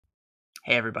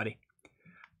Hey everybody.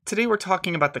 Today we're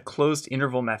talking about the closed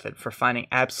interval method for finding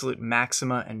absolute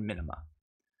maxima and minima.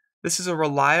 This is a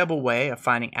reliable way of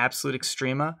finding absolute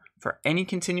extrema for any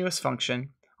continuous function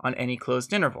on any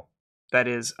closed interval. That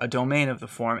is, a domain of the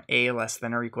form a less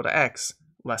than or equal to x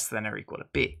less than or equal to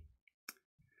b.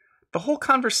 The whole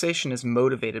conversation is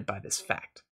motivated by this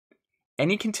fact.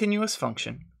 Any continuous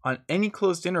function on any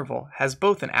closed interval has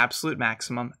both an absolute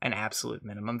maximum and absolute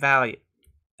minimum value,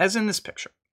 as in this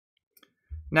picture.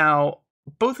 Now,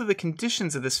 both of the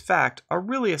conditions of this fact are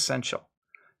really essential.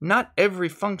 Not every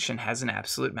function has an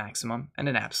absolute maximum and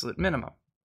an absolute minimum.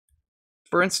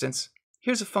 For instance,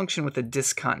 here's a function with a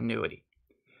discontinuity.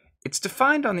 It's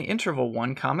defined on the interval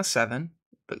 1, 7,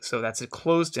 so that's a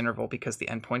closed interval because the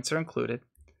endpoints are included.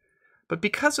 But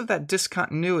because of that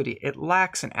discontinuity, it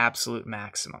lacks an absolute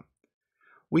maximum.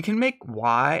 We can make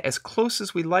y as close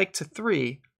as we like to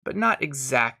 3, but not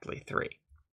exactly 3.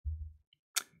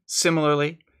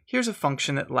 Similarly, here's a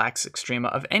function that lacks extrema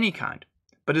of any kind,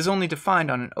 but is only defined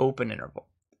on an open interval.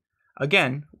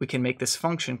 Again, we can make this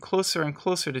function closer and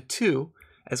closer to 2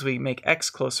 as we make x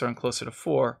closer and closer to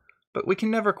 4, but we can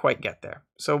never quite get there.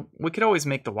 So we could always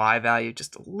make the y value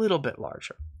just a little bit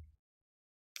larger.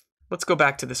 Let's go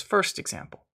back to this first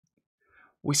example.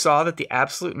 We saw that the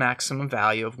absolute maximum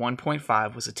value of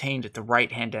 1.5 was attained at the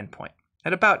right-hand endpoint,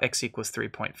 at about x equals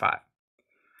 3.5.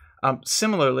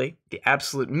 Similarly, the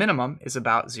absolute minimum is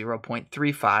about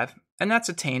 0.35, and that's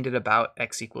attained at about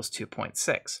x equals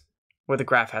 2.6, where the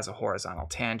graph has a horizontal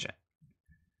tangent.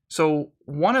 So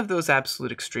one of those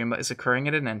absolute extrema is occurring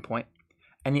at an endpoint,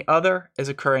 and the other is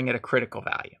occurring at a critical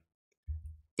value.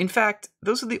 In fact,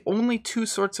 those are the only two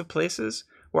sorts of places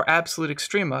where absolute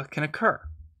extrema can occur.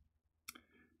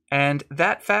 And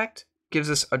that fact gives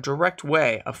us a direct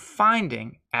way of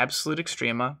finding absolute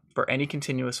extrema for any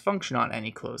continuous function on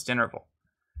any closed interval.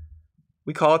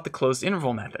 We call it the closed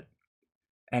interval method,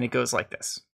 and it goes like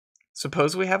this.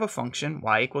 Suppose we have a function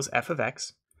y equals f of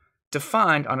x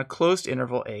defined on a closed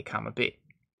interval a comma b,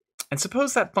 and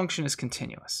suppose that function is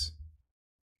continuous.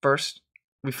 First,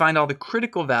 we find all the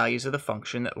critical values of the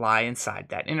function that lie inside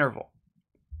that interval.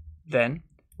 Then,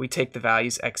 we take the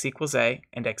values x equals a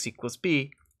and x equals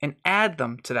b and add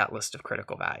them to that list of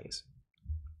critical values.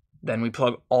 Then we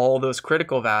plug all those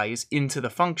critical values into the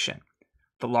function.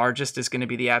 The largest is going to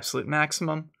be the absolute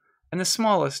maximum, and the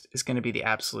smallest is going to be the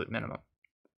absolute minimum.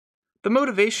 The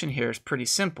motivation here is pretty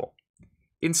simple.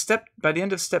 By the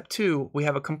end of step 2, we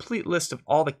have a complete list of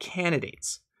all the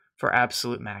candidates for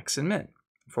absolute max and min,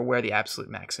 for where the absolute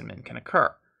max and min can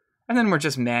occur. And then we're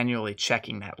just manually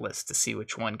checking that list to see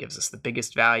which one gives us the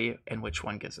biggest value and which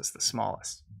one gives us the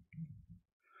smallest.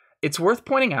 It's worth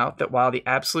pointing out that while the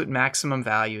absolute maximum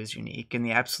value is unique and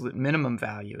the absolute minimum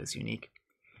value is unique,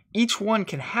 each one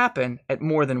can happen at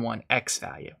more than one x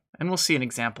value, and we'll see an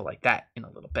example like that in a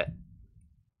little bit.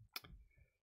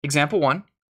 Example 1,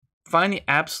 find the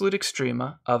absolute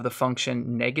extrema of the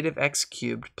function negative x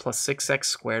cubed plus 6x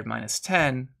squared minus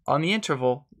 10 on the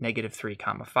interval negative 3,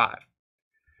 5.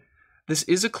 This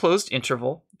is a closed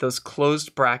interval. Those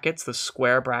closed brackets, the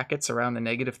square brackets around the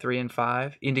negative 3 and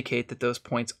 5, indicate that those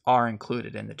points are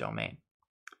included in the domain.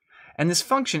 And this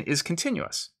function is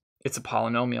continuous. It's a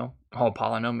polynomial. All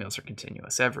polynomials are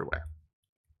continuous everywhere.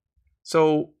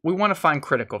 So we want to find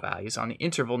critical values on the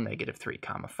interval negative 3,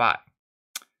 5.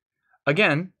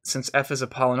 Again, since f is a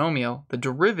polynomial, the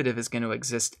derivative is going to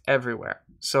exist everywhere.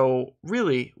 So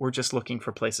really, we're just looking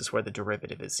for places where the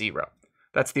derivative is 0.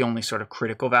 That's the only sort of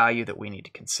critical value that we need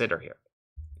to consider here.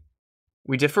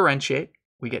 We differentiate.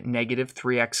 We get negative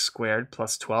 3x squared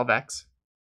plus 12x.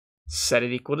 Set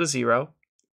it equal to 0.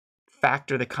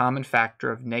 Factor the common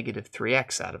factor of negative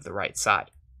 3x out of the right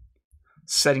side.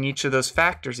 Setting each of those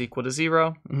factors equal to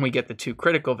 0, and we get the two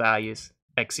critical values,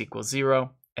 x equals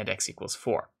 0 and x equals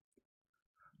 4.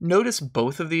 Notice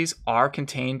both of these are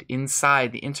contained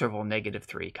inside the interval negative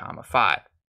 3, 5.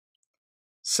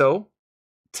 So,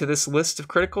 to this list of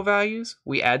critical values,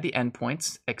 we add the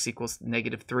endpoints, x equals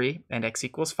negative 3 and x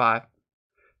equals 5,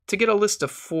 to get a list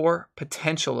of 4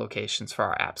 potential locations for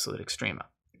our absolute extrema.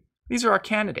 These are our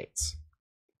candidates.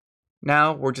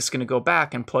 Now we're just going to go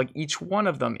back and plug each one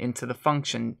of them into the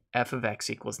function f of x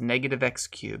equals negative x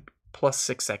cubed plus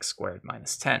 6x squared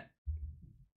minus 10.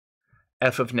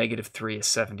 F of negative 3 is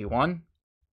 71,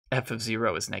 f of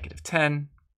 0 is negative 10,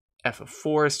 f of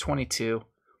 4 is 22,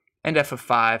 and f of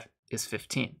 5 is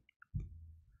 15.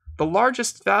 The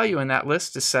largest value in that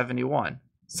list is 71,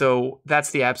 so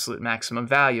that's the absolute maximum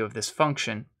value of this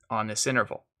function on this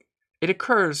interval. It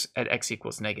occurs at x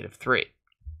equals negative 3.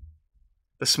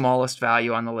 The smallest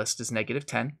value on the list is negative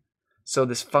 10, so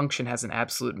this function has an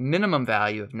absolute minimum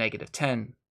value of negative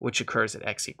 10, which occurs at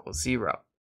x equals 0.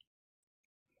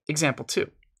 Example 2.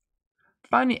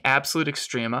 Find the absolute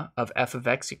extrema of f of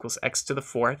x equals x to the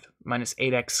fourth minus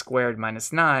 8x squared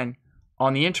minus 9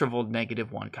 on the interval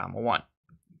 -1, 1.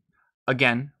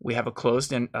 Again, we have a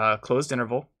closed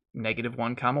interval,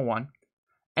 -1, 1,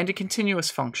 and a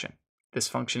continuous function. This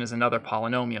function is another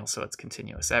polynomial, so it's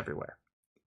continuous everywhere.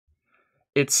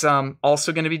 It's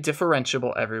also going to be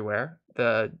differentiable everywhere.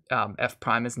 The f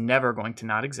prime is never going to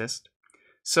not exist.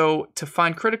 So to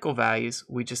find critical values,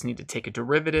 we just need to take a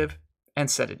derivative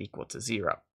and set it equal to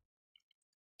 0.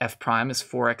 F prime is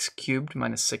 4x cubed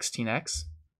minus 16x.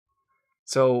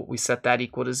 So we set that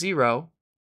equal to 0,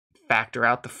 factor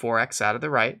out the 4x out of the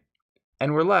right,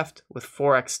 and we're left with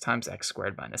 4x times x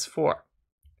squared minus 4.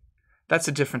 That's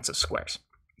a difference of squares.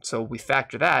 So we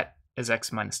factor that as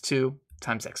x minus 2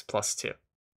 times x plus 2.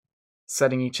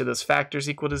 Setting each of those factors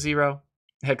equal to 0,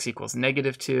 x equals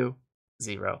 -2,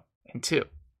 0, and 2.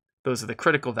 Those are the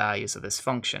critical values of this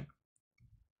function.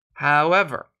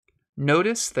 However,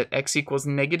 notice that x equals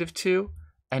 -2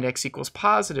 and x equals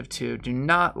 +2 do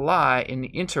not lie in the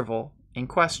interval in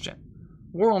question.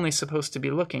 We're only supposed to be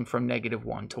looking from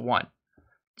 -1 to 1.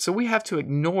 So we have to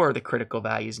ignore the critical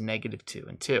values -2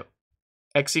 and 2.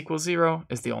 X equals 0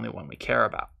 is the only one we care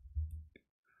about.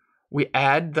 We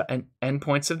add the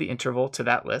endpoints of the interval to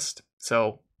that list,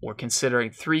 so we're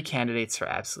considering 3 candidates for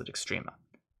absolute extrema: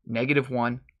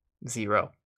 -1,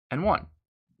 0, and 1.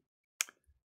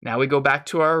 Now we go back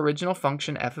to our original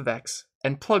function f of x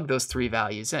and plug those 3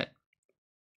 values in.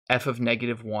 F of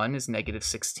 -1 is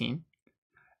 -16,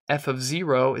 f of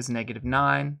 0 is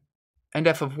 -9, and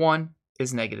f of 1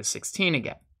 is -16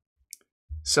 again.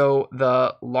 So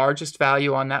the largest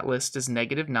value on that list is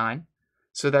 -9,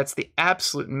 so that's the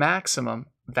absolute maximum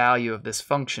value of this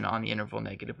function on the interval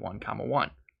 -1,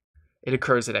 1. It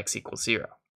occurs at x equals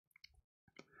 0.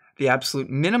 The absolute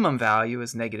minimum value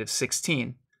is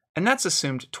 -16, and that's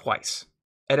assumed twice,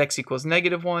 at x equals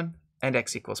 -1 and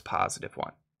x equals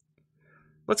 +1.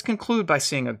 Let's conclude by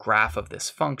seeing a graph of this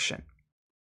function.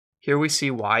 Here we see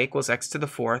y equals x to the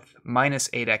fourth minus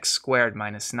 8x squared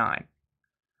minus 9.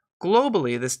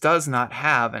 Globally, this does not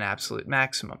have an absolute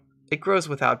maximum. It grows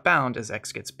without bound as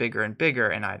x gets bigger and bigger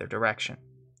in either direction.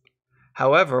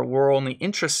 However, we're only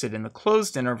interested in the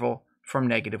closed interval from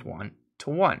 -1 to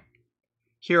 1.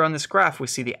 Here on this graph, we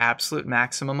see the absolute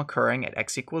maximum occurring at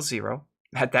x equals 0,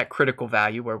 at that critical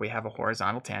value where we have a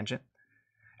horizontal tangent.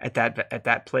 At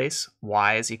that place,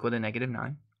 y is equal to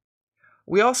 -9.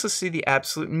 We also see the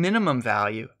absolute minimum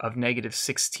value of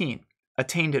 -16,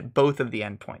 attained at both of the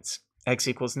endpoints, x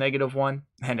equals -1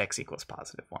 and x equals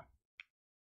 +1.